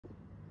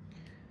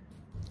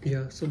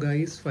Yeah, so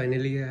guys,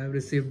 finally I have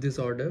received this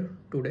order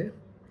today.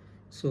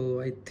 So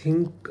I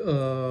think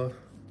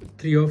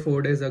 3 or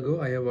 4 days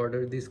ago I have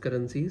ordered these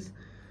currencies.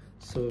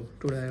 So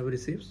today I have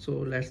received. So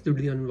let's do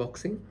the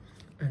unboxing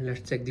and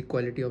let's check the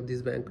quality of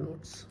these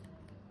banknotes.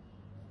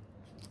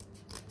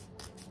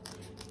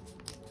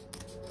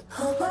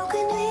 Oh,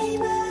 broken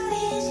neighbor,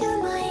 is your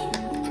mind?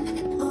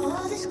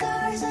 All the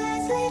scars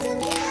that's leaving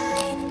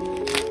behind.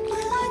 We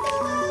light the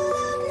world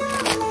up now,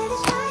 let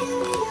us fire in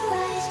your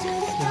eyes to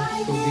the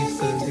darkness. So these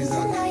currencies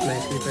are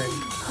nicely packed.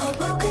 Oh,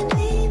 broken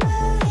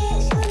neighbor,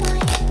 is your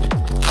mind?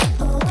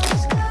 All the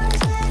scars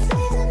that's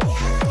leaving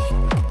behind.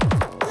 We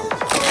light the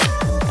world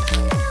up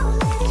now,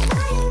 let us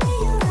fire in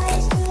your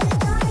eyes to the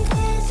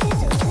darkness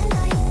into the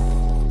night.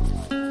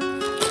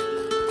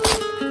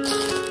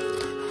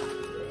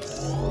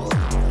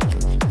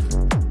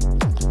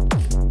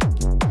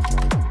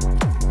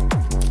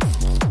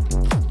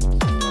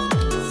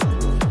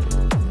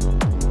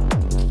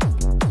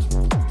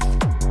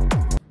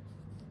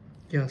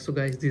 Yeah, so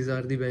guys, these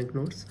are the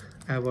banknotes.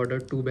 I have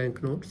ordered 2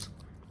 banknotes.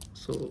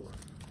 So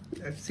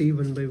let's see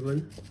one by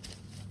one.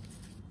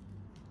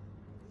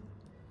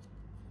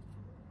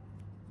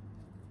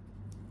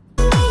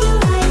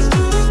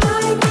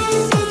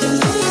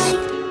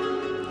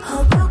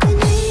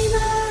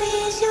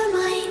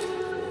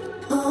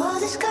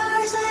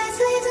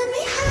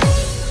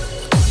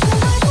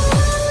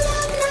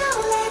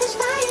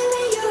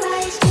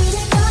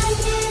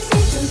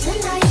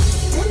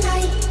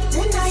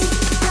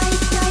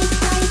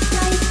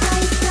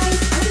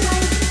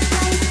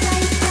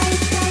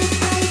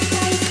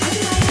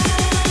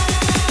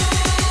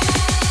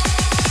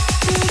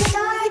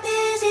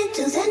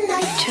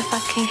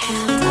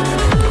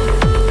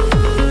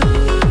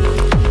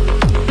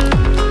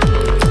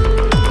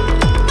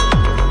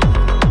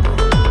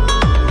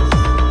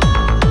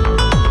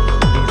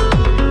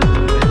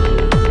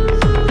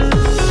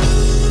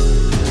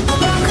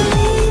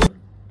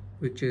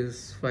 Which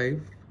is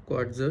 5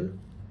 Quetzal.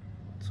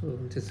 So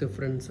this is the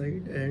front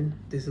side and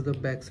this is the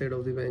back side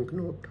of the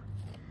banknote.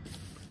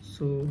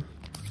 So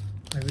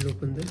I will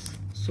open this.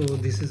 So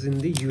this is in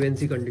the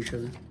UNC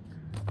condition,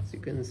 as you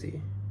can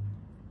see.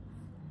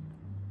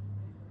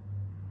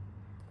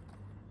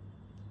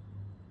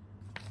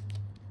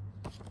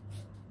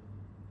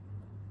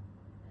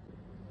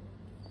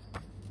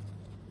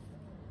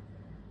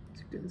 As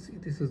you can see,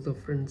 this is the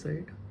front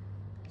side.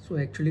 So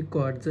actually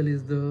Quetzal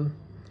is the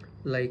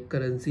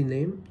currency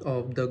name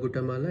of the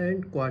Gutemala,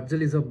 and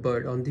Quetzal is a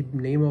bird. On the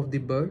name of the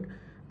bird,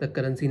 the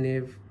currency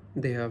name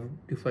they have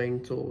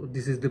defined. So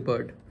this is the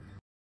bird.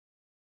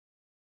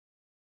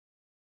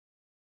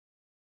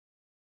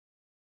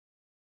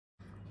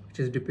 Which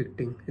is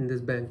depicting in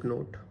this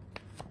banknote.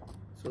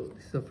 So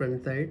this is the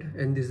front side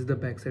and this is the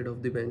back side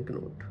of the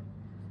banknote,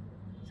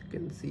 as you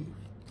can see.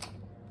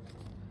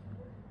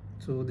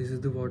 So this is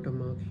the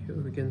watermark here,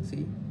 we can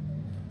see.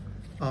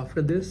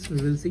 After this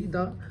we will see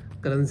the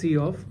currency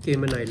of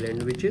Cayman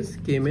Island, which is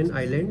Cayman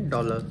Island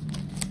dollar.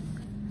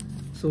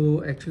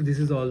 So actually this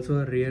is also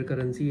a rare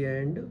currency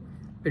and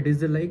it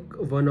is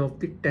one of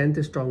the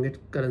 10th strongest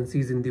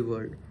currencies in the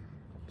world.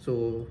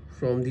 So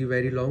from the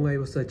very long I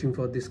was searching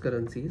for these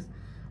currencies.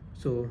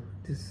 So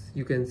this,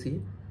 you can see,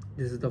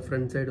 this is the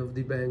front side of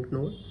the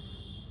banknote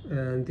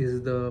and this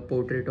is the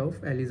portrait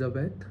of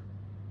Elizabeth.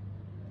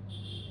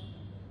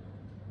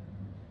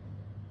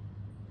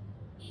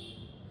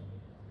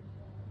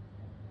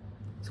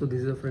 So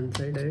this is the front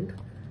side and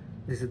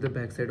this is the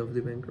back side of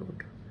the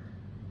banknote.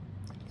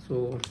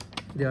 So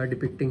they are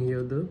depicting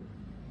here the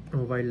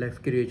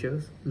wildlife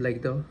creatures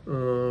like the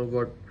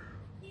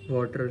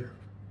water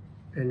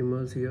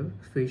animals here,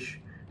 fish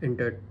and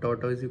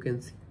tortoise, you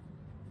can see.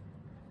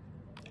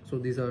 So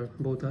these are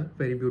both are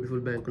very beautiful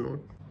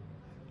banknote.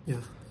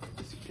 Yeah,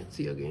 as you can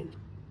see again.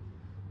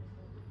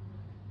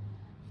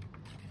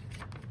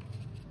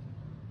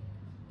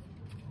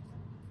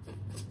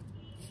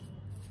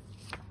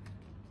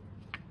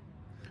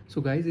 So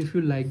guys, if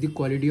you like the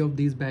quality of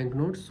these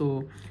banknotes,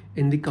 so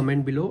in the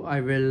comment below I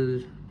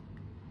will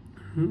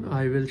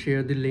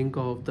share the link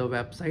of the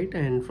website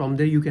and from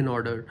there you can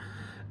order.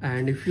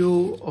 And if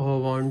you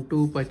want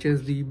to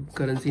purchase the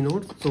currency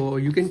notes, so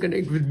you can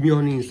connect with me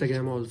on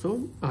Instagram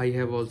also. I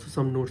have also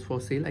some notes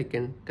for sale, I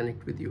can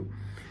connect with you.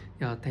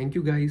 Yeah, thank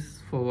you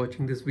guys for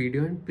watching this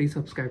video and please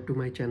subscribe to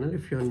my channel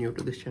if you are new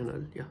to this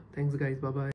channel. Yeah, thanks guys, bye bye.